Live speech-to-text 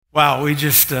Wow, we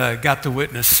just got to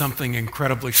witness something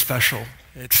incredibly special.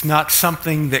 It's not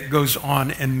something that goes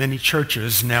on in many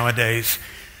churches nowadays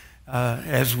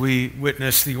as we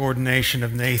witness the ordination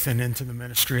of Nathan into the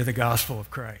ministry of the gospel of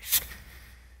Christ.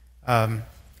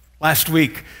 Last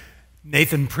week,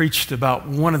 Nathan preached about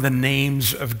one of the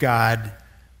names of God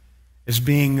as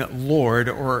being Lord,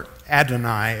 or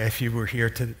Adonai, if you were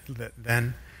here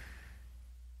then.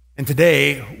 And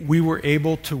today, we were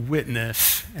able to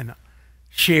witness and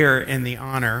share in the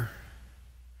honor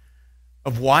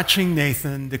of watching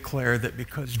Nathan declare that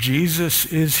because Jesus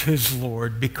is his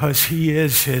Lord, because he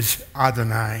is his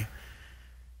Adonai,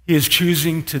 he is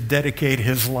choosing to dedicate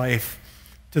his life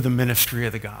to the ministry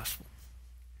of the gospel.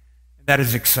 That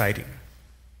is exciting.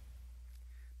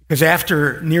 Because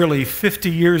after nearly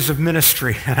 50 years of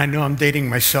ministry, and I know I'm dating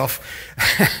myself,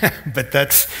 but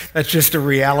that's just a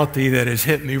reality that has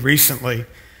hit me recently,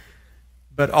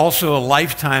 but also a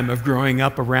lifetime of growing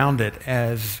up around it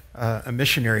as a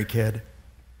missionary kid,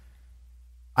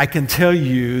 I can tell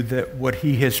you that what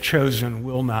he has chosen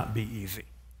will not be easy.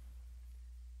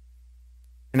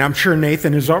 And I'm sure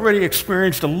Nathan has already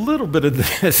experienced a little bit of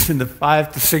this in the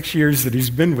 5 to 6 years that he's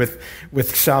been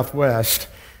with Southwest,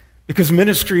 because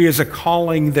ministry is a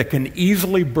calling that can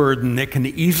easily burden, it can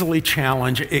easily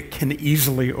challenge, it can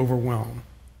easily overwhelm.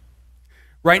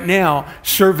 Right now,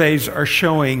 surveys are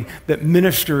showing that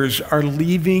ministers are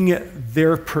leaving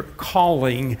their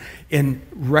calling in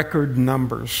record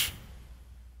numbers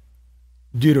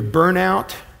due to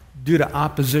burnout, due to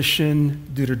opposition,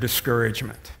 due to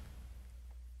discouragement.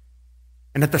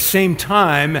 And at the same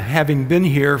time, having been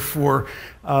here for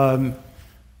about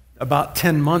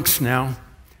 10 months now,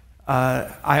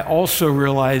 I also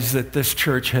realize that this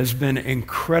church has been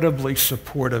incredibly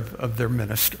supportive of their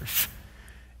ministers.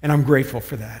 And I'm grateful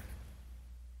for that.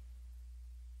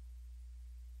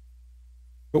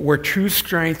 But where true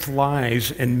strength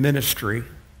lies in ministry,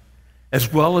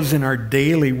 as well as in our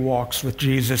daily walks with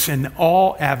Jesus in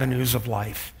all avenues of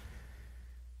life,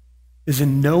 is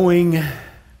in knowing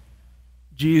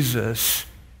Jesus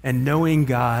and knowing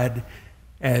God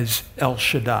as El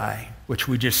Shaddai, which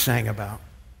we just sang about.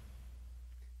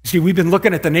 See, we've been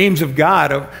looking at the names of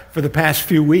God for the past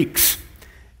few weeks.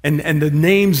 And the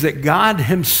names that God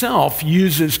himself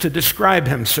uses to describe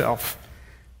himself,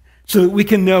 so that we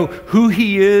can know who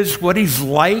he is, what he's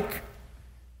like,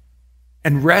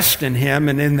 and rest in him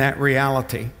and in that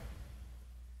reality.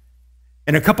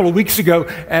 And a couple of weeks ago,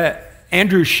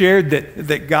 Andrew shared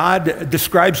that God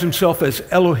describes himself as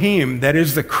Elohim, that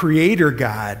is the creator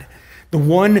God, the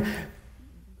one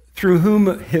through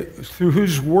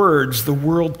whose words the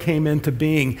world came into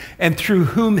being, and through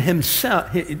whom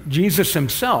Jesus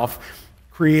himself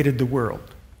created the world.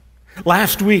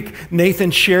 Last week, Nathan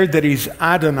shared that he's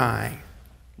Adonai,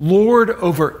 Lord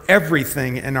over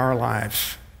everything in our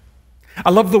lives. I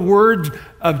love the words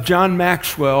of John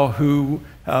Maxwell, who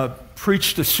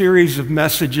preached a series of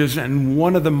messages, and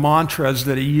one of the mantras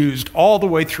that he used all the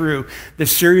way through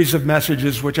this series of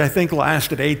messages, which I think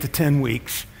lasted 8 to 10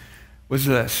 weeks, was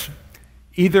this: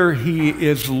 either he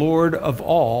is Lord of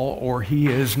all, or he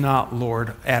is not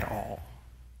Lord at all.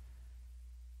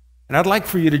 And I'd like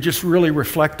for you to just really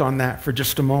reflect on that for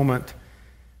just a moment,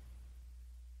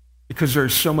 because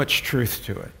there's so much truth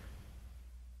to it.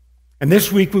 And this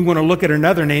week we want to look at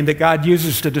another name that God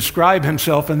uses to describe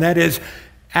himself, and that is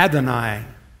Adonai,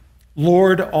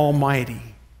 Lord Almighty.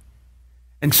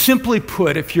 And simply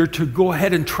put, if you're to go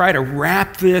ahead and try to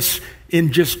wrap this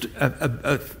in just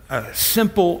a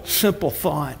simple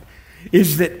thought,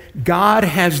 is that God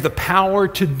has the power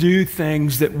to do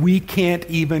things that we can't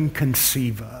even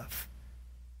conceive of.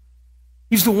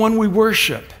 He's the one we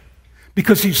worship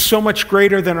because he's so much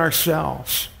greater than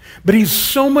ourselves. But he's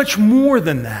so much more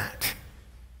than that.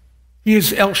 He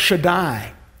is El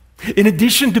Shaddai. In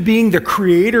addition to being the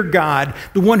creator God,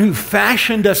 the one who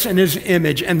fashioned us in his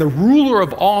image and the ruler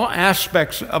of all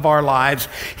aspects of our lives,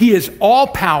 he is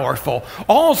all-powerful,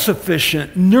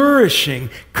 all-sufficient,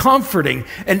 nourishing, comforting,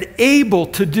 and able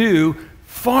to do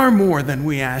far more than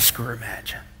we ask or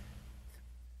imagine.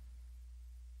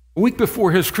 A week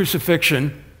before his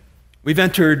crucifixion, we've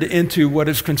entered into what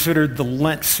is considered the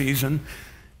Lent season.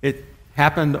 It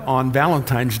happened on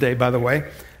Valentine's Day, by the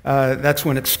way. That's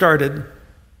when it started.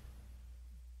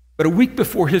 But a week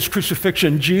before his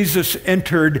crucifixion, Jesus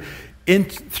entered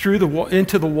into the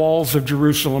walls of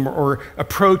Jerusalem, or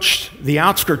approached the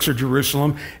outskirts of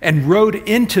Jerusalem, and rode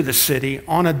into the city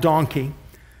on a donkey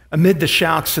amid the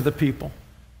shouts of the people.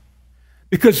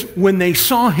 Because when they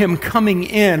saw him coming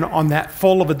in on that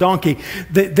foal of a donkey,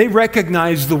 they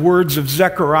recognized the words of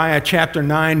Zechariah chapter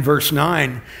 9, verse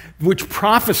 9, which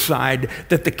prophesied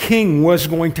that the king was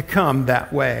going to come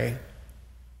that way.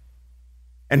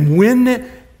 And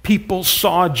when people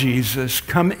saw Jesus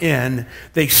come in,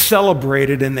 they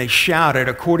celebrated and they shouted,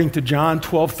 according to John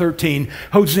 12:13,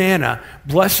 Hosanna,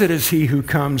 blessed is he who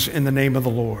comes in the name of the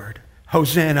Lord.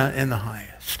 Hosanna in the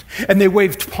highest. And they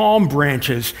waved palm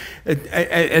branches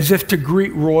as if to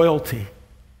greet royalty.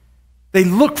 They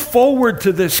looked forward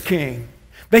to this king.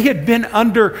 They had been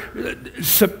under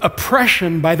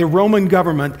oppression by the Roman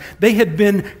government. They had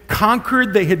been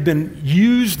conquered, they had been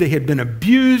used, they had been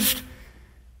abused.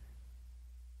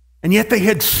 And yet they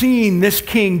had seen this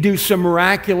king do some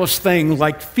miraculous thing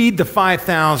like feed the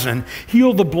 5,000,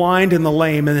 heal the blind and the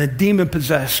lame and the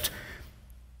demon-possessed,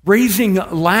 raising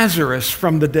Lazarus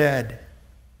from the dead.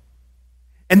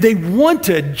 And they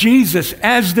wanted Jesus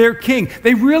as their king.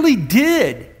 They really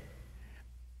did.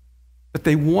 But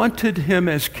they wanted him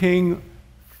as king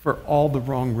for all the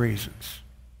wrong reasons.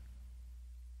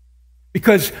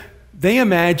 Because they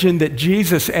imagined that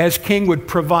Jesus as king would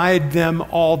provide them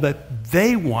all that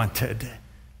they wanted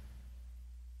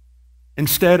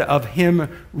instead of him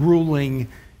ruling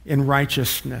in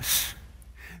righteousness.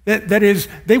 That is,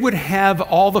 they would have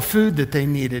all the food that they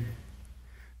needed.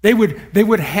 They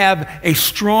would have a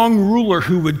strong ruler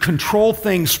who would control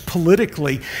things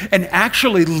politically and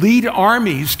actually lead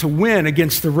armies to win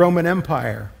against the Roman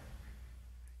Empire.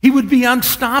 He would be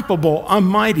unstoppable,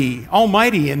 almighty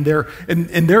in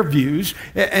their views,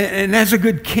 and as a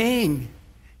good king.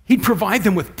 He'd provide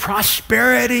them with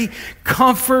prosperity,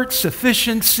 comfort,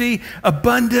 sufficiency,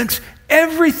 abundance,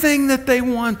 everything that they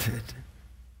wanted.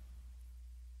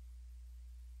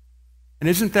 And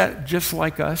isn't that just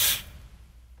like us?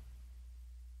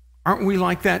 Aren't we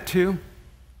like that too?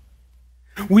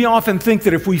 We often think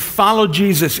that if we follow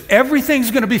Jesus,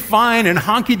 everything's going to be fine and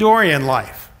honky-dory in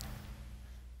life.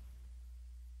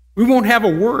 We won't have a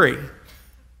worry.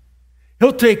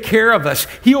 He'll take care of us.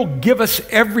 He'll give us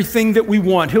everything that we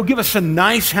want. He'll give us a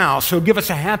nice house. He'll give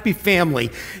us a happy family.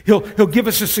 He'll give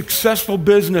us a successful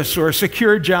business or a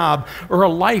secure job or a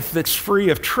life that's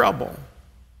free of trouble.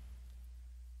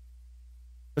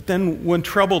 But then when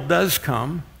trouble does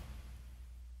come,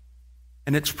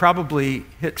 and it's probably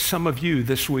hit some of you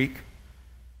this week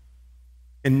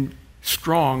in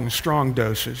strong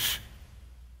doses,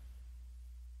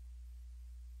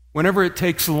 whenever it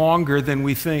takes longer than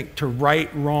we think to right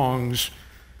wrongs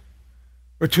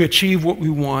or to achieve what we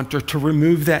want or to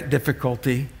remove that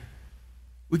difficulty,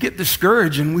 we get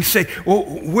discouraged and we say, well,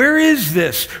 where is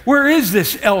this? Where is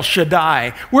this El Shaddai?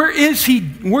 Where is he?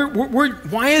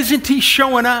 Why isn't he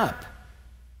showing up?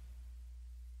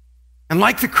 And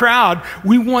like the crowd,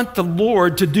 we want the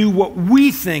Lord to do what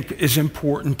we think is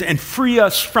important and free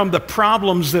us from the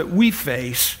problems that we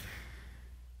face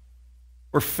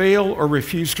or fail or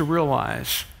refuse to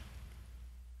realize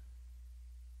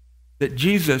that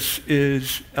Jesus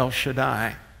is El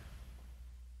Shaddai,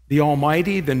 the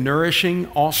Almighty, the nourishing,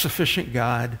 all-sufficient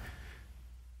God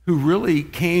who really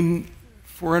came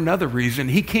for another reason.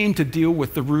 He came to deal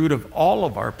with the root of all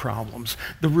of our problems,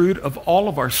 the root of all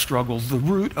of our struggles, the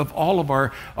root of all of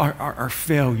our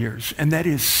failures, and that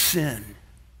is sin.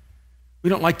 We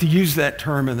don't like to use that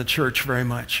term in the church very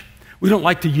much. We don't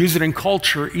like to use it in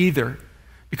culture either,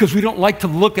 because we don't like to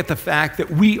look at the fact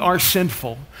that we are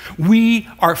sinful. We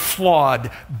are flawed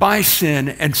by sin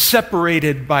and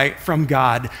separated from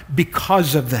God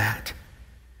because of that.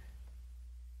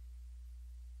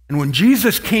 And when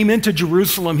Jesus came into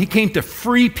Jerusalem, he came to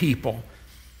free people.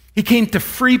 He came to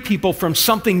free people from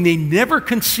something they never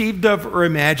conceived of or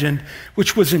imagined,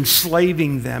 which was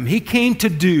enslaving them. He came to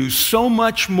do so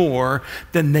much more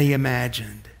than they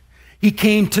imagined. He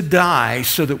came to die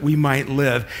so that we might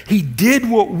live. He did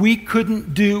what we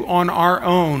couldn't do on our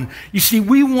own. You see,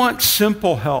 we want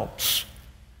simple helps,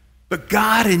 but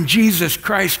God in Jesus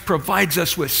Christ provides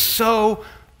us with so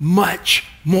much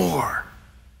more.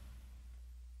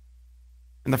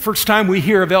 And the first time we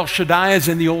hear of El Shaddai is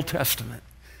in the Old Testament,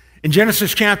 in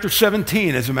Genesis chapter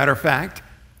 17, as a matter of fact.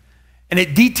 And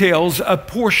it details a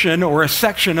portion or a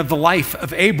section of the life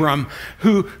of Abram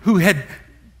who had,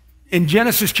 in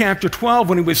Genesis chapter 12,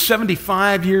 when he was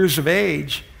 75 years of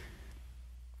age,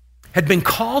 had been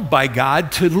called by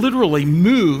God to literally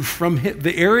move from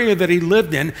the area that he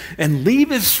lived in and leave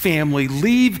his family,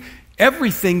 leave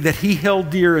everything that he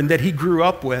held dear and that he grew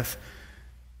up with,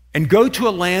 and go to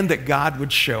a land that God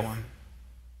would show him.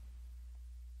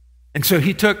 And so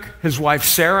he took his wife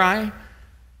Sarai,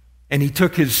 and he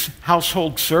took his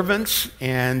household servants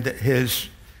and his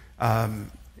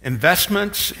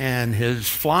investments and his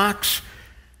flocks,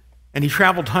 and he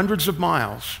traveled hundreds of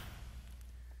miles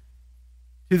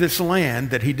to this land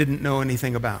that he didn't know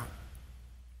anything about.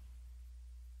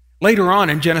 Later on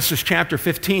in Genesis chapter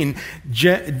 15,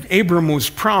 Abram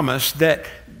was promised that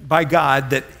by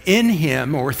God that in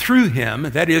him or through him,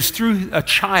 that is through a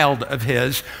child of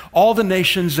his, all the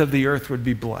nations of the earth would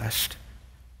be blessed.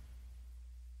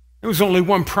 There was only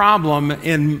one problem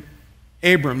in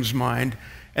Abram's mind,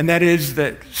 and that is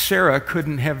that Sarah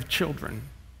couldn't have children.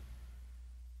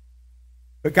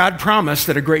 But God promised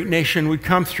that a great nation would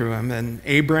come through him, and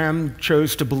Abram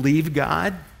chose to believe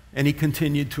God, and he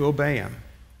continued to obey him.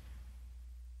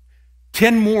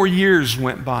 10 more years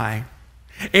went by.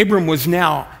 Abram was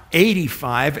now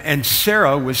 85 and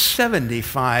Sarah was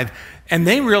 75, and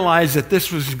they realized that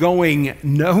this was going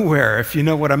nowhere, if you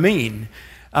know what I mean.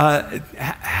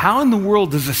 How in the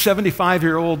world is a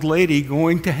 75-year-old lady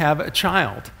going to have a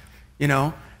child?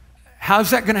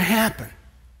 How's that going to happen?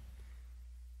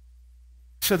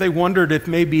 So they wondered if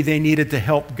maybe they needed to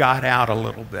help God out a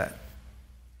little bit.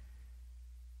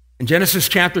 And Genesis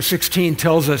chapter 16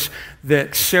 tells us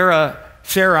that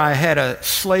Sarai had a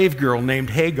slave girl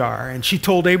named Hagar, and she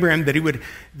told Abraham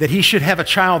that he should have a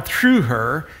child through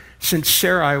her since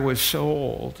Sarai was so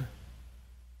old.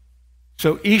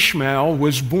 So Ishmael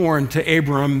was born to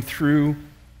Abram through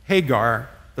Hagar,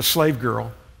 the slave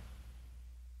girl.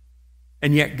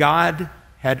 And yet God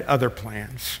had other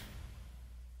plans.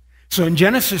 So in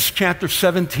Genesis chapter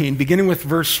 17, beginning with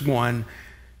verse 1,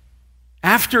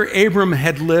 after Abram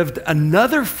had lived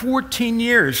another 14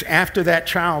 years after that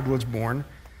child was born,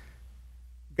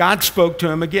 God spoke to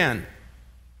him again.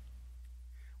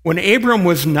 When Abram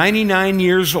was 99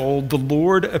 years old, the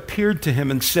Lord appeared to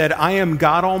him and said, I am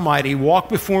God Almighty. Walk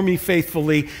before me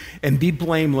faithfully and be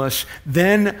blameless.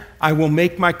 Then I will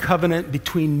make my covenant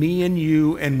between me and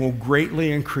you and will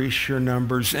greatly increase your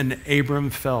numbers. And Abram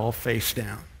fell face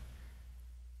down.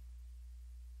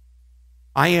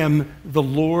 I am the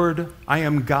Lord, I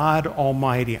am God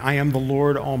Almighty. I am the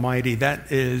Lord Almighty. That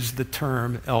is the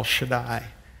term El Shaddai.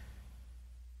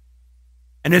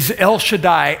 And as El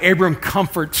Shaddai,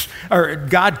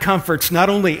 God comforts not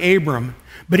only Abram,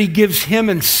 but he gives him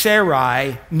and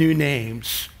Sarai new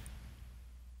names.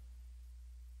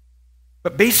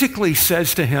 But basically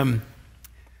says to him,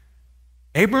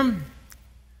 Abram,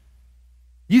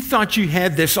 you thought you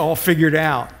had this all figured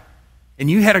out. And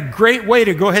you had a great way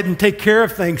to go ahead and take care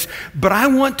of things, but I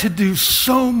want to do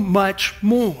so much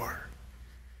more.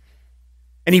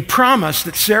 And he promised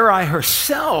that Sarai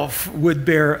herself would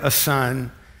bear a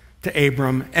son to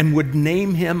Abram and would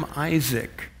name him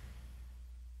Isaac.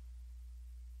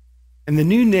 And the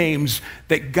new names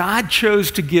that God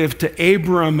chose to give to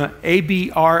Abram,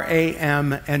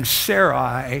 Abram, and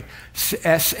Sarai,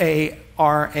 Sarai,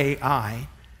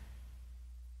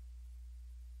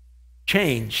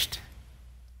 changed.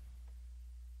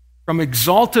 From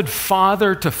exalted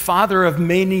father to father of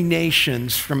many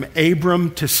nations, from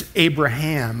Abram to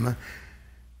Abraham,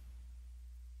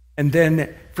 and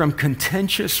then from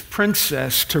contentious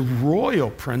princess to royal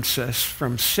princess,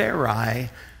 from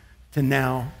Sarai to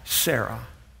now Sarah.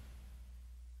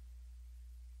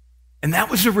 And that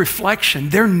was a reflection.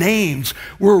 Their names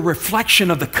were a reflection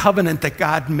of the covenant that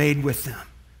God made with them.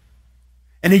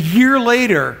 And a year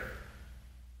later,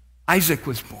 Isaac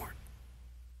was born.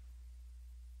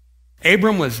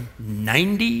 Abram was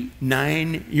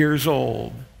 99 years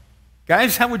old.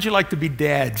 Guys, how would you like to be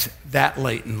dads that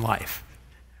late in life?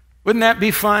 Wouldn't that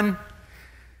be fun?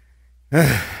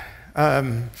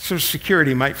 Social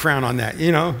Security might frown on that.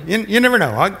 You never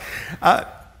know.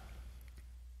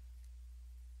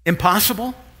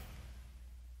 Impossible?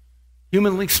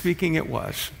 Humanly speaking, it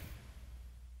was.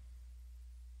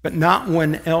 But not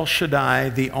when El Shaddai,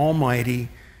 the Almighty,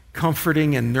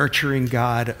 comforting and nurturing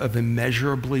God of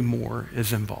immeasurably more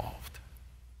is involved.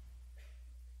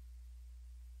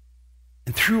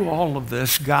 And through all of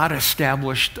this, God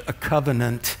established a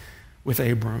covenant with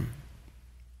Abram.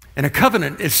 And a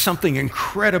covenant is something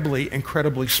incredibly,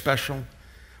 incredibly special.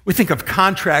 We think of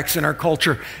contracts in our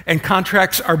culture, and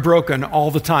contracts are broken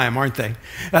all the time, aren't they?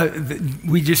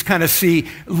 We just kind of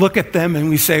look at them and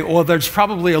we say, well, there's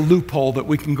probably a loophole that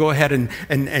we can go ahead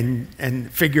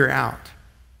and figure out.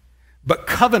 But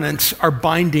covenants are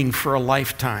binding for a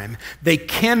lifetime. They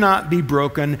cannot be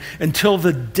broken until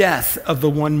the death of the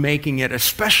one making it,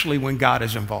 especially when God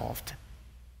is involved.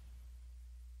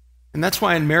 And that's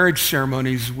why in marriage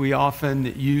ceremonies, we often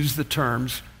use the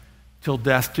terms, till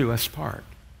death do us part.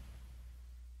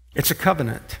 It's a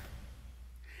covenant.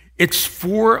 It's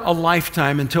for a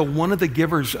lifetime until one of the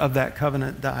givers of that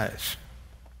covenant dies.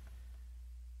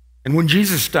 And when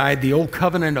Jesus died, the old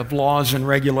covenant of laws and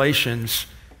regulations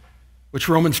which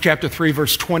Romans chapter 3,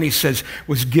 verse 20 says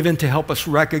was given to help us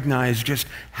recognize just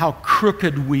how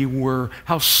crooked we were,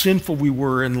 how sinful we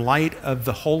were in light of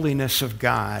the holiness of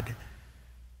God.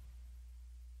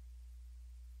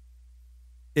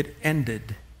 It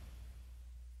ended.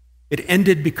 It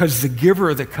ended because the giver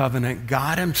of the covenant,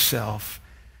 God himself,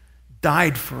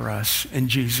 died for us in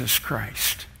Jesus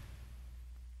Christ.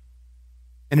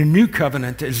 And a new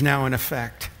covenant is now in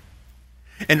effect.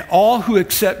 And all who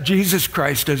accept Jesus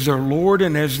Christ as their Lord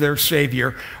and as their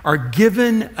Savior are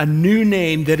given a new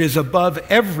name that is above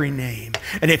every name.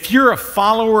 And if you're a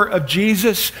follower of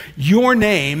Jesus, your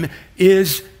name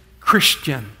is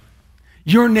Christian.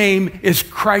 Your name is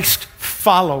Christ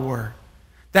follower.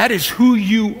 That is who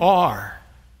you are.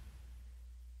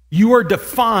 You are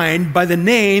defined by the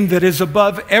name that is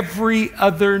above every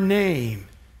other name.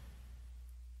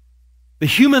 The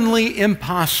humanly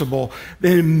impossible,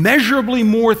 the immeasurably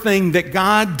more thing that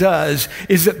God does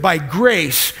is that by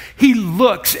grace, he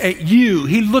looks at you,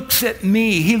 he looks at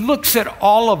me, he looks at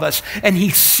all of us, and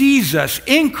he sees us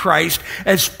in Christ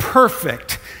as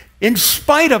perfect in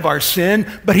spite of our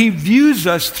sin, but he views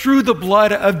us through the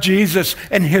blood of Jesus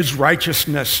and his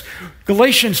righteousness.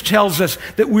 Galatians tells us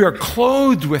that we are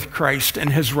clothed with Christ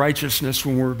and his righteousness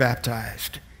when we're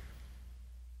baptized.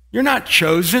 You're not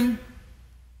chosen.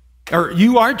 Or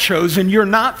you are chosen, you're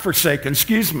not forsaken.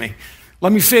 Excuse me.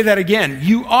 Let me say that again.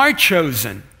 You are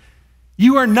chosen.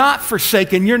 You are not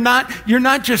forsaken. You're not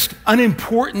just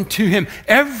unimportant to him.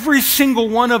 Every single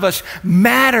one of us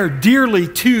matter dearly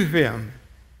to him.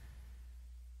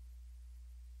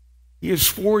 He is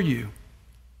for you.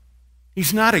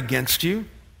 He's not against you.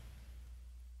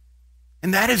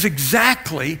 And that is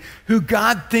exactly who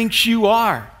God thinks you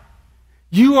are.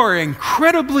 You are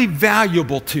incredibly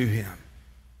valuable to him.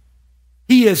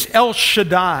 He is El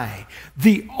Shaddai,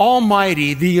 the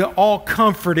Almighty, the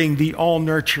all-comforting, the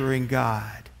all-nurturing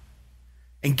God.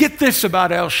 And get this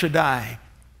about El Shaddai.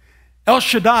 El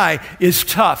Shaddai is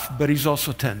tough, but he's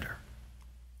also tender.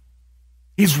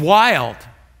 He's wild,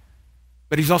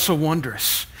 but he's also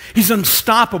wondrous. He's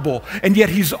unstoppable, and yet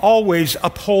he's always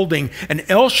upholding. And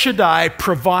El Shaddai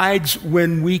provides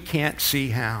when we can't see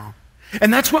how.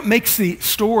 And that's what makes the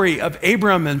story of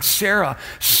Abram and Sarah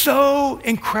so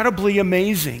incredibly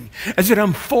amazing as it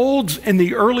unfolds in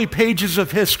the early pages of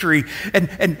history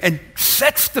and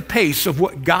sets the pace of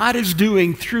what God is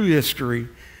doing through history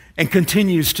and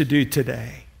continues to do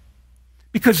today.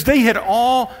 Because they had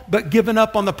all but given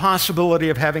up on the possibility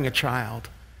of having a child.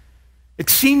 It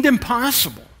seemed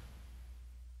impossible.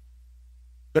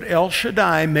 But El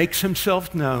Shaddai makes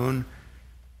himself known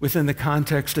within the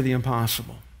context of the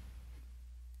impossible.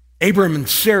 Abram and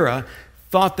Sarah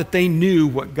thought that they knew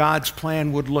what God's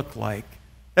plan would look like.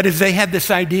 That is, they had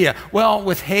this idea, well,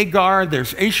 with Hagar,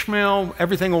 there's Ishmael,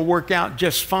 everything will work out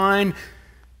just fine.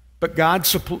 But God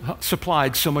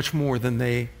supplied so much more than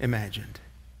they imagined.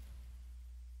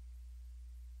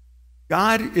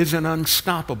 God is an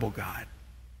unstoppable God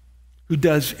who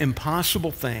does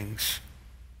impossible things.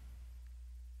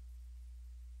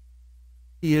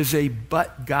 He is a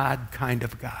but God kind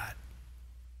of God.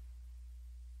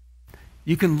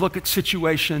 You can look at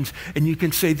situations and you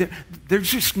can say,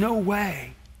 there's just no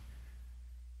way.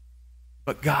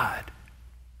 But God,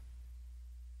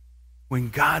 when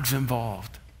God's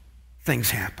involved,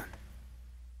 things happen.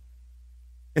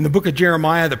 In the book of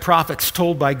Jeremiah, the prophet's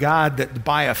told by God that to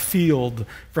buy a field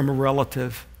from a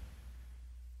relative.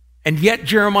 And yet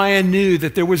Jeremiah knew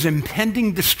that there was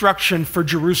impending destruction for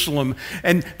Jerusalem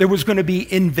and there was going to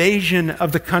be invasion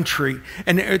of the country.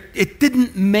 And it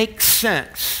didn't make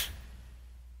sense.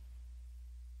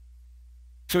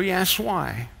 So he asks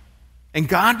why. And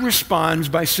God responds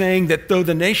by saying that though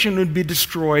the nation would be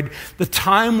destroyed, the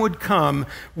time would come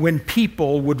when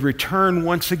people would return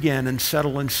once again and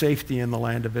settle in safety in the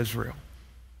land of Israel.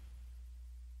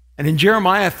 And in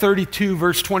Jeremiah 32,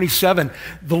 verse 27,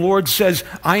 the Lord says,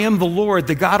 I am the Lord,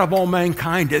 the God of all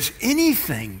mankind. Is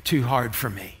anything too hard for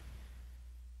me?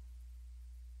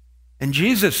 And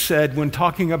Jesus said, when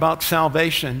talking about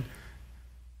salvation,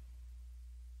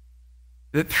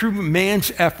 that through man's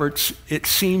efforts, it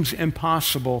seems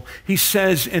impossible. He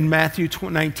says in Matthew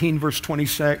 19, verse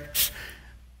 26,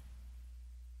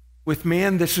 with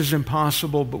man this is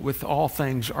impossible, but with all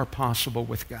things are possible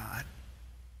with God.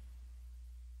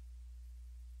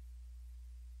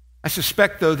 I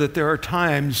suspect, though, that there are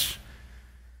times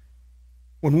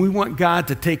when we want God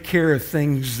to take care of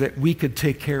things that we could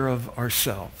take care of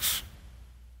ourselves.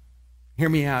 Hear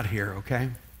me out here, okay?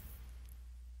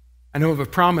 I know of a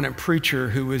prominent preacher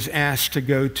who was asked to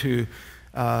go to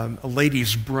a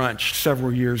ladies' brunch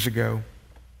several years ago.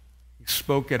 He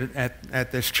spoke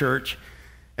at this church,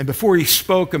 And before he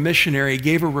spoke, a missionary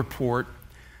gave a report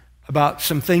about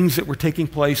some things that were taking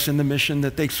place in the mission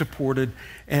that they supported,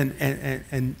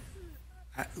 and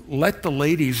let the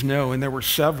ladies know, and there were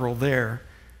several there,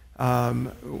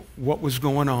 what was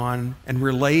going on, and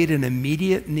relayed an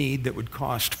immediate need that would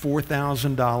cost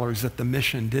 $4,000 that the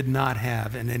mission did not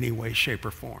have in any way, shape,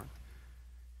 or form.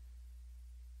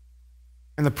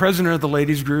 And the president of the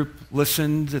ladies group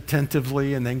listened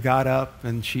attentively and then got up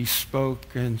and she spoke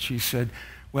and she said,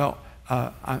 well,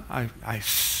 I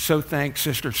so thank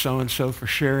Sister so-and-so for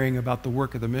sharing about the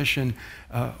work of the mission.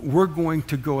 We're going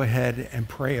to go ahead and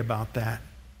pray about that.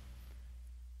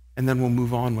 And then we'll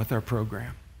move on with our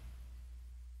program.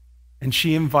 And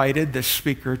she invited the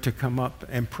speaker to come up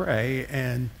and pray.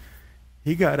 And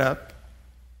he got up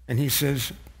and he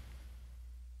says,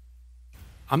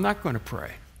 I'm not going to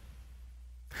pray.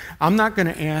 I'm not going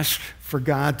to ask for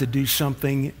God to do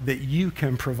something that you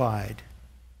can provide.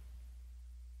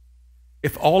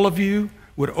 If all of you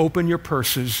would open your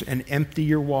purses and empty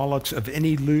your wallets of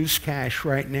any loose cash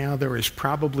right now, there is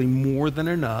probably more than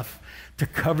enough to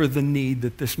cover the need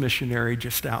that this missionary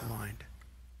just outlined.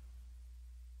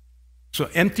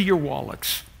 So empty your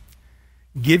wallets,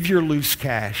 give your loose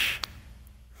cash,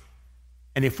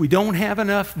 and if we don't have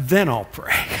enough, then I'll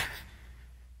pray.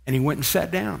 And he went and sat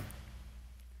down.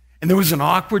 And there was an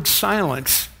awkward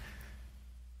silence.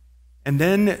 And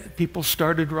then people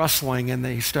started rustling and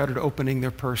they started opening their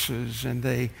purses and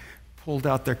they pulled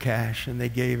out their cash and they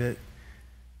gave it.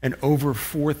 And over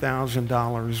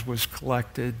 $4,000 was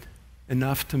collected,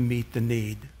 enough to meet the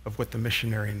need of what the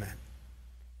missionary meant.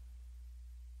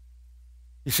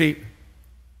 You see,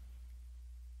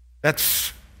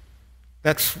 that's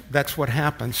what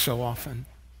happens so often.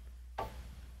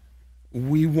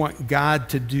 We want God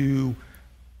to do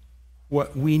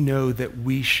what we know that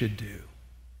we should do.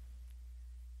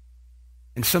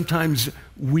 And sometimes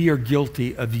we are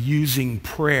guilty of using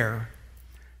prayer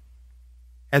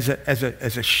as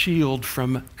a shield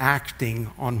from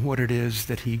acting on what it is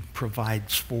that he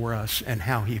provides for us and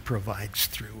how he provides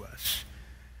through us.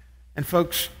 And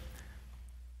folks,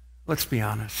 let's be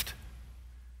honest.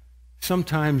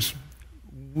 Sometimes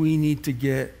we need to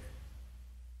get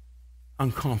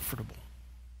uncomfortable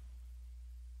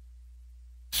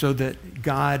so that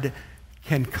God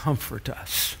can comfort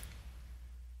us.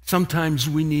 Sometimes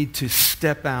we need to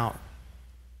step out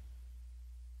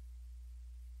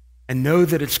and know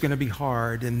that it's going to be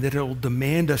hard and that it'll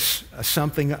demand us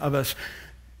something of us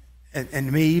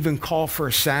and may even call for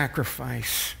a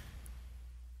sacrifice.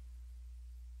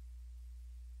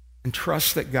 And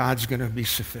trust that God's going to be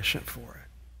sufficient for it.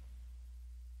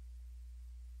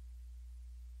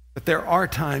 But there are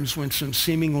times when some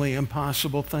seemingly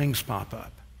impossible things pop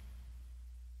up.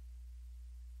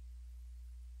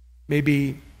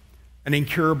 Maybe an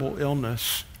incurable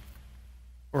illness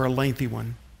or a lengthy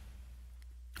one,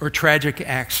 or a tragic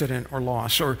accident or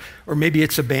loss, or maybe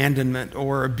it's abandonment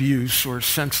or abuse or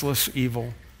senseless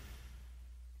evil.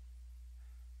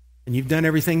 And you've done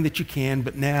everything that you can,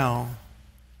 but now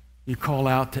you call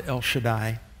out to El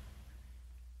Shaddai,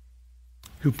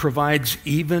 who provides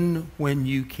even when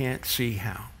you can't see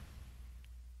how.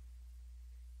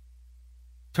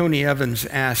 Tony Evans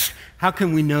asked, how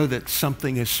can we know that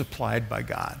something is supplied by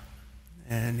God?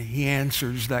 And he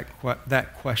answers that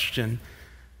question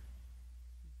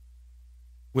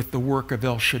with the work of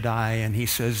El Shaddai, and he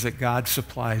says that God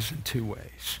supplies in two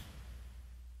ways.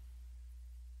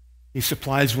 He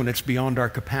supplies when it's beyond our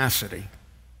capacity.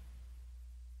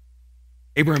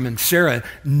 Abraham and Sarah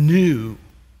knew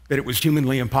that it was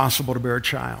humanly impossible to bear a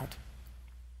child.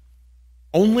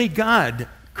 Only God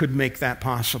could make that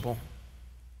possible.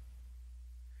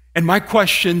 And my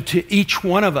question to each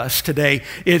one of us today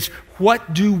is,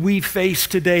 what do we face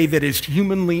today that is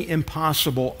humanly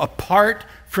impossible apart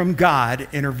from God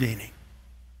intervening?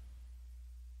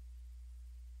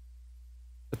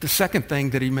 But the second thing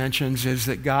that he mentions is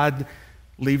that God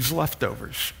leaves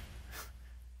leftovers.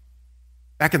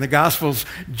 Back in the Gospels,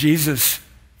 Jesus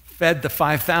fed the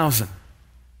 5,000.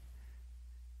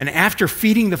 And after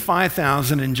feeding the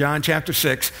 5,000 in John chapter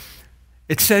 6,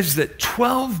 it says that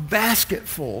 12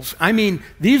 basketfuls, I mean,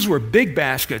 these were big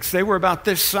baskets. They were about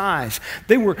this size.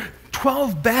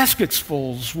 12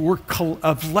 basketfuls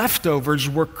of leftovers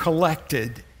were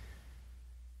collected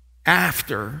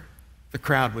after the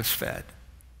crowd was fed.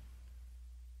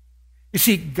 You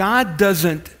see, God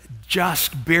doesn't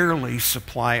just barely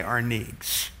supply our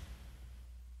needs.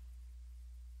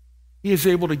 He is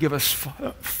able to give us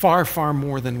far, far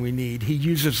more than we need. He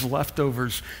uses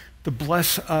leftovers to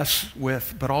bless us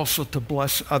with, but also to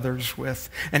bless others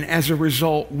with. And as a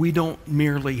result, we don't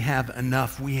merely have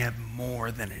enough, we have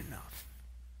more than enough.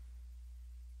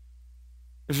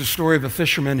 There's a story of a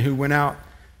fisherman who went out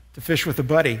to fish with a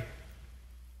buddy.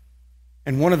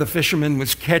 And one of the fishermen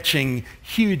was catching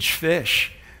huge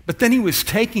fish, but then he was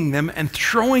taking them and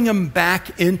throwing them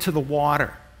back into the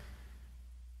water.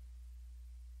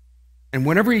 And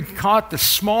whenever he caught the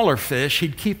smaller fish,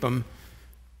 he'd keep them.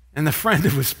 And the friend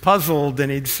was puzzled, and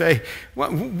he'd say,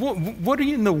 what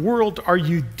in the world are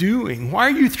you doing? Why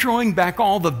are you throwing back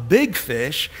all the big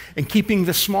fish and keeping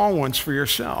the small ones for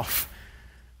yourself?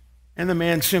 And the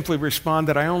man simply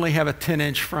responded, I only have a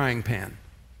 10-inch frying pan.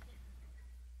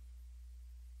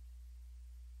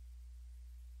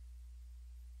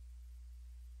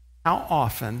 How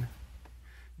often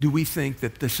do we think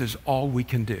that this is all we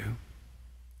can do?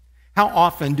 How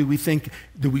often do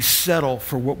we settle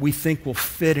for what we think will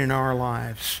fit in our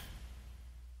lives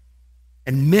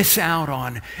and miss out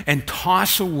on and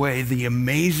toss away the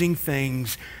amazing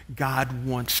things God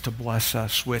wants to bless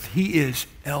us with? He is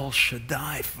El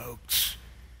Shaddai, folks.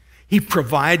 He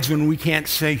provides when we can't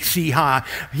see how.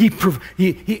 He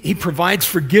provides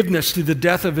forgiveness through the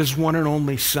death of his one and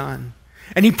only Son.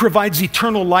 And he provides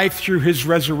eternal life through his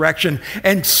resurrection,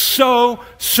 and so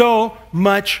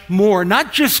much more.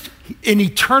 Not just in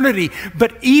eternity,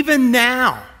 but even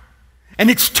now. And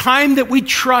it's time that we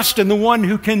trust in the one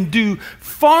who can do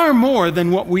far more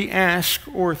than what we ask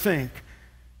or think.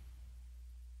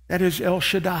 That is El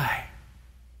Shaddai.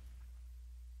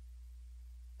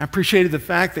 I appreciated the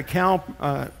fact that Cal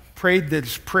prayed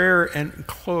this prayer and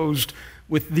closed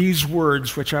with these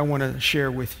words, which I want to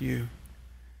share with you.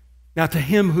 Now, to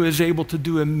him who is able to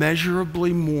do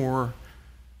immeasurably more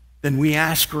than we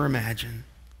ask or imagine,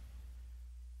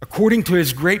 according to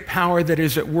his great power that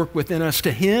is at work within us,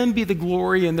 to him be the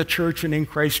glory in the church and in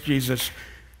Christ Jesus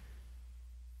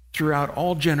throughout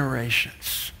all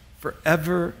generations,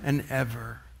 forever and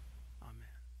ever. Amen.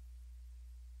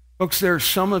 Folks, there are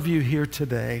some of you here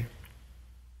today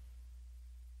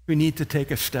who need to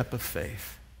take a step of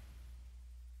faith.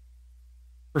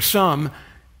 For some,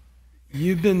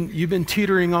 You've been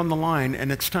teetering on the line,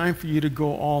 and it's time for you to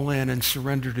go all in and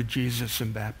surrender to Jesus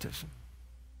in baptism.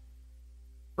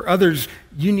 For others,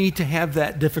 you need to have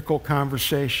that difficult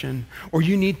conversation, or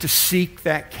you need to seek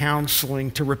that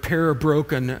counseling to repair a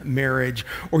broken marriage,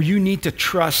 or you need to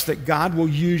trust that God will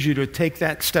use you to take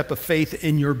that step of faith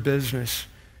in your business.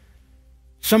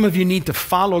 Some of you need to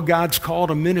follow God's call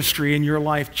to ministry in your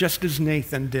life, just as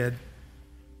Nathan did.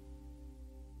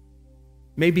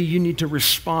 Maybe you need to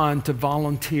respond to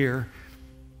volunteer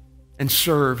and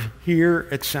serve here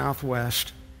at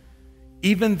Southwest,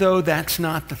 even though that's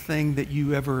not the thing that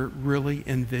you ever really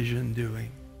envisioned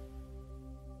doing.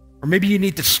 Or maybe you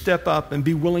need to step up and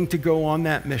be willing to go on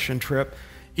that mission trip,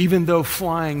 even though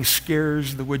flying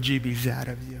scares the wajibis out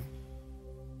of you.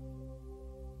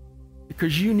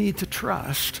 Because you need to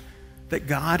trust that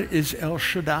God is El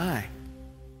Shaddai.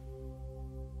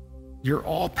 You're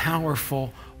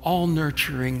all-powerful,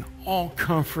 all-nurturing,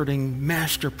 all-comforting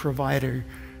master provider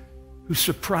who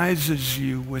surprises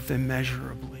you with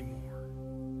immeasurably more.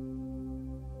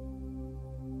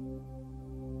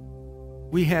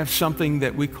 We have something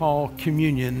that we call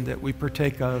communion that we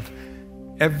partake of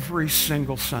every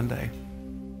single Sunday.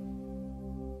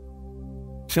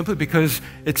 Simply because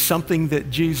it's something that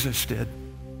Jesus did.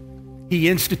 He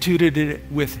instituted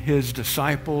it with his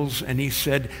disciples, and he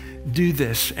said, do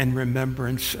this in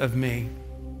remembrance of me.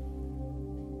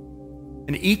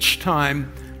 And each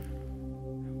time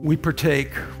we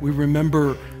partake, we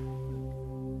remember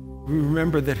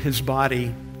that his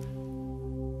body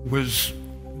was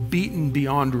beaten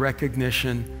beyond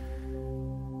recognition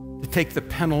to take the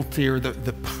penalty or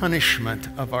the punishment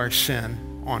of our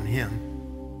sin on him.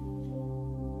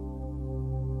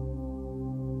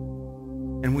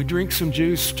 And we drink some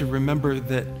juice to remember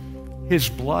that his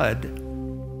blood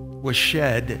was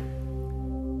shed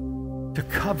to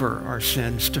cover our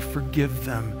sins, to forgive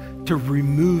them, to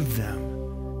remove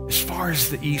them as far as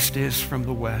the east is from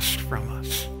the west from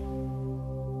us.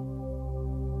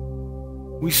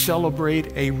 We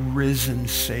celebrate a risen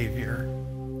Savior,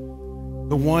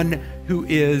 the one who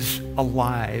is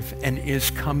alive and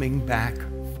is coming back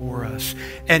for us.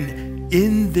 And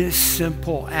in this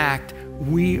simple act,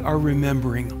 we are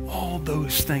remembering all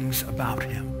those things about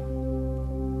him.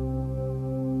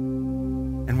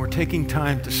 And we're taking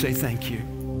time to say thank you.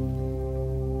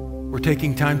 We're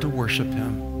taking time to worship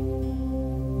him.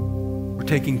 We're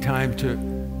taking time to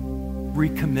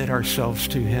recommit ourselves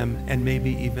to him and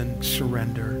maybe even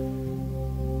surrender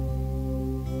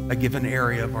a given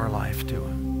area of our life to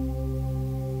him.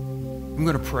 I'm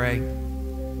going to pray,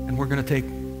 and we're going to take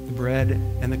the bread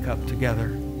and the cup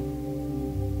together,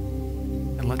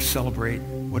 and let's celebrate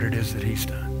what it is that he's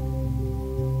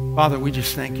done. Father, we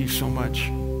just thank you so much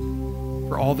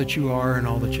for all that you are and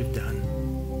all that you've done.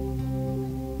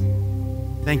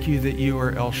 Thank you that you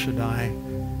are El Shaddai,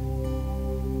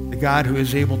 the God who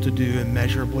is able to do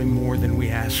immeasurably more than we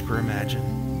ask or imagine.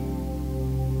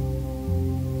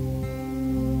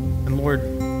 And Lord,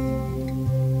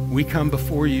 we come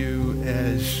before you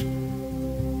as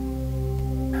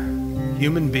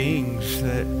human beings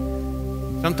that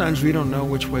sometimes we don't know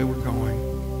which way we're going.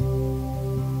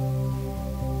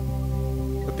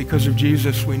 But because of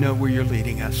Jesus, we know where you're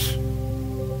leading us.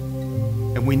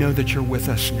 And we know that you're with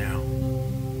us now.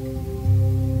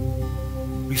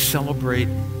 We celebrate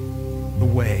the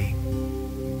way.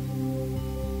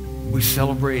 We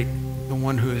celebrate the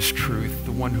one who is truth,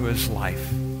 the one who is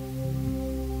life.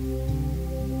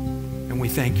 And we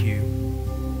thank you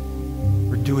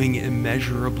for doing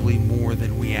immeasurably more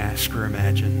than we ask or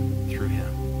imagine through him.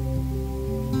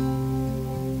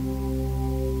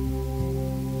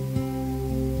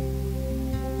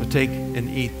 So take and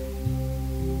eat.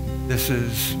 This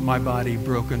is my body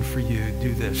broken for you.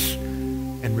 Do this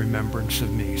in remembrance of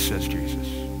me, says Jesus.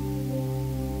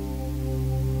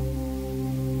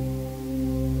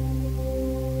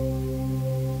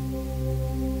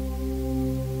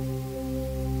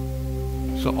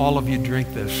 So all of you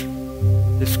drink this.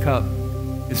 This cup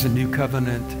is a new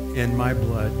covenant in my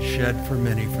blood, shed for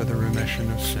many for the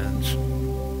remission of sins.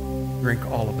 Drink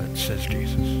all of it, says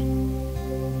Jesus.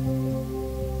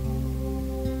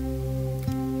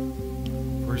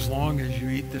 For as long as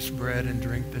you eat this bread and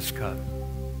drink this cup,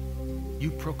 you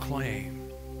proclaim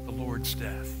the Lord's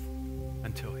death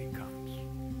until he